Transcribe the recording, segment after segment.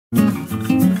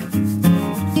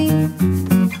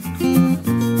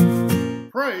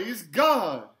Praise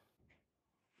God!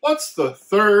 What's the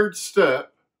third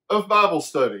step of Bible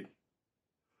study?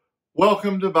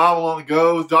 Welcome to Bible on the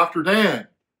Go with Dr. Dan.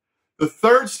 The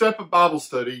third step of Bible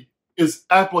study is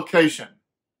application.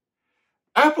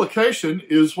 Application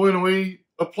is when we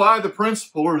apply the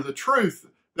principle or the truth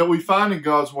that we find in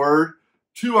God's Word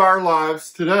to our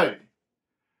lives today.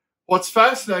 What's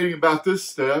fascinating about this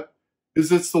step is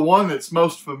it's the one that's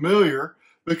most familiar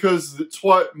because it's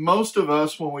what most of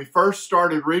us, when we first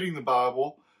started reading the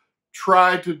Bible,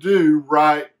 tried to do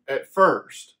right at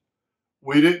first.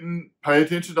 We didn't pay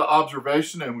attention to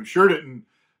observation, and we sure didn't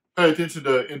pay attention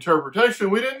to interpretation.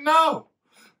 We didn't know.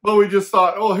 But we just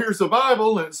thought, oh, here's the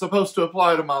Bible, and it's supposed to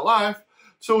apply to my life.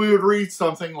 So we would read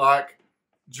something like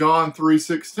John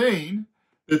 3:16.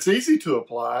 It's easy to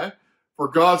apply. For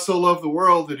God so loved the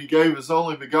world that he gave his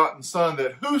only begotten Son,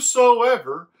 that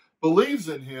whosoever believes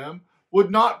in him would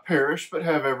not perish but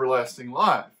have everlasting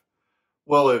life.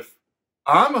 Well, if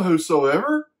I'm a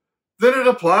whosoever, then it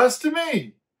applies to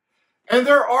me. And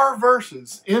there are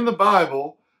verses in the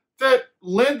Bible that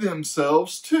lend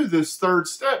themselves to this third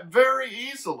step very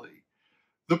easily.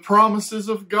 The promises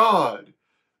of God,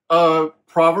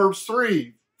 Proverbs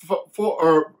 3,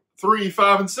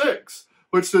 5, and 6,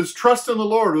 which says, trust in the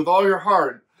Lord with all your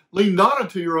heart, lean not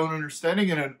unto your own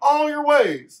understanding, and in all your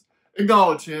ways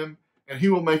acknowledge him, and he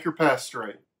will make your path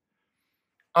straight.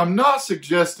 I'm not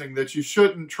suggesting that you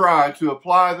shouldn't try to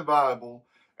apply the Bible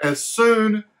as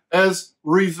soon as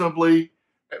reasonably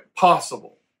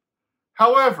possible.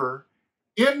 However,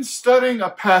 in studying a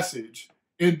passage,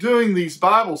 in doing these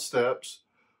Bible steps,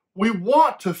 we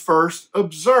want to first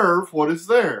observe what is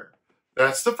there.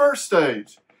 That's the first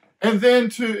stage. And then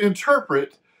to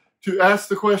interpret, to ask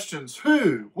the questions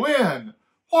who, when,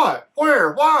 what,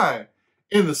 where, why,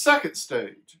 in the second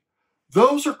stage.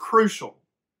 Those are crucial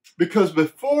because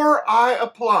before I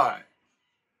apply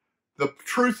the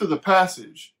truth of the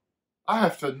passage, I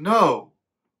have to know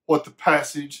what the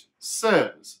passage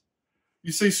says.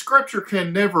 You see, Scripture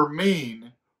can never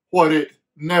mean what it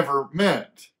never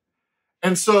meant.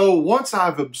 And so once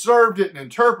I've observed it and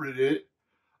interpreted it,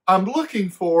 I'm looking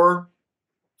for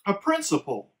a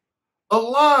principle, a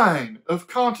line of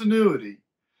continuity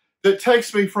that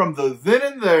takes me from the then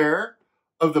and there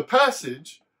of the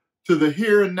passage to the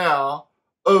here and now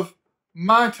of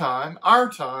my time, our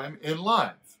time in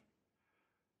life.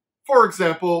 For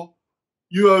example,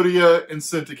 Euodia and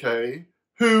Syntyche,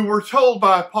 who were told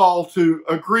by Paul to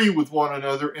agree with one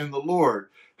another in the Lord.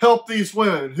 Help these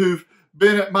women who've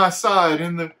been at my side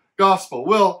in the gospel.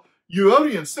 Well,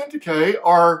 Euodia and Syntyche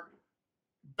are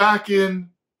back in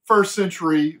first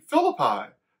century Philippi.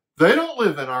 They don't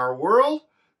live in our world.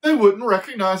 They wouldn't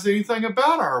recognize anything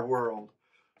about our world.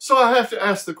 So I have to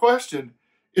ask the question,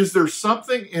 is there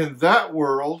something in that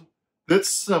world that's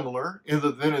similar in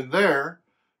the then and there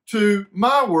to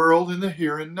my world in the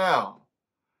here and now?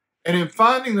 And in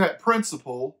finding that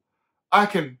principle, I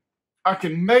can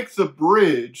make the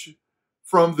bridge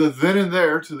from the then and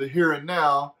there to the here and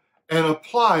now and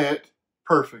apply it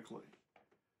perfectly.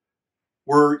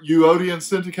 Were Euodia and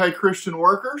Syntyche Christian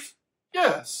workers?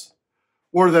 Yes.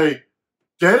 Were they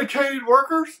dedicated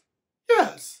workers?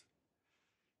 Yes.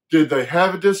 Did they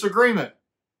have a disagreement?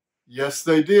 Yes,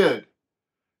 they did.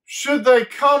 Should they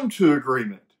come to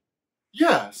agreement?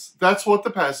 Yes, that's what the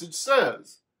passage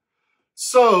says.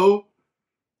 So,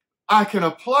 I can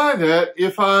apply that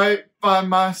if I find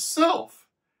myself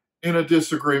in a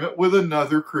disagreement with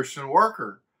another Christian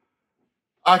worker.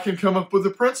 I can come up with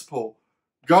a principle.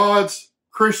 God's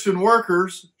Christian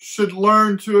workers should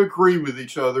learn to agree with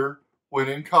each other when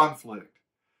in conflict.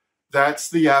 That's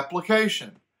the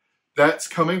application. That's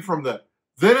coming from the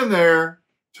then and there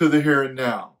to the here and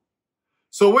now.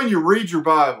 So when you read your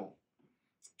Bible,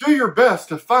 do your best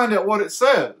to find out what it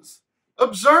says.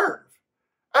 Observe.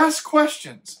 Ask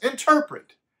questions.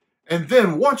 Interpret. And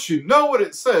then once you know what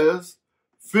it says,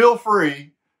 feel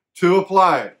free to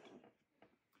apply it.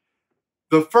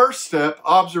 The first step,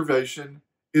 observation,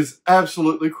 is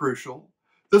absolutely crucial.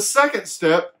 The second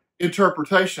step,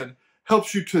 interpretation,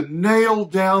 helps you to nail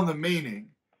down the meaning.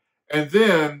 And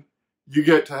then you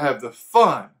get to have the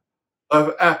fun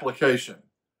of application.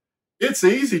 It's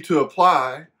easy to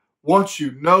apply once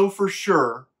you know for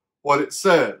sure what it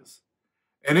says.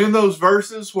 And in those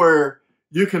verses where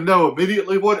you can know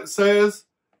immediately what it says,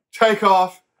 take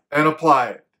off and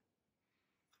apply it.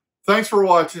 Thanks for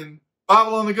watching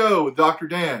Bible on the Go with Dr.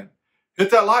 Dan.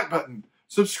 Hit that like button,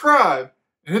 subscribe,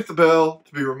 and hit the bell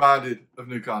to be reminded of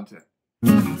new content.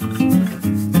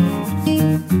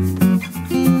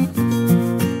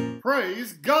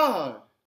 Praise God!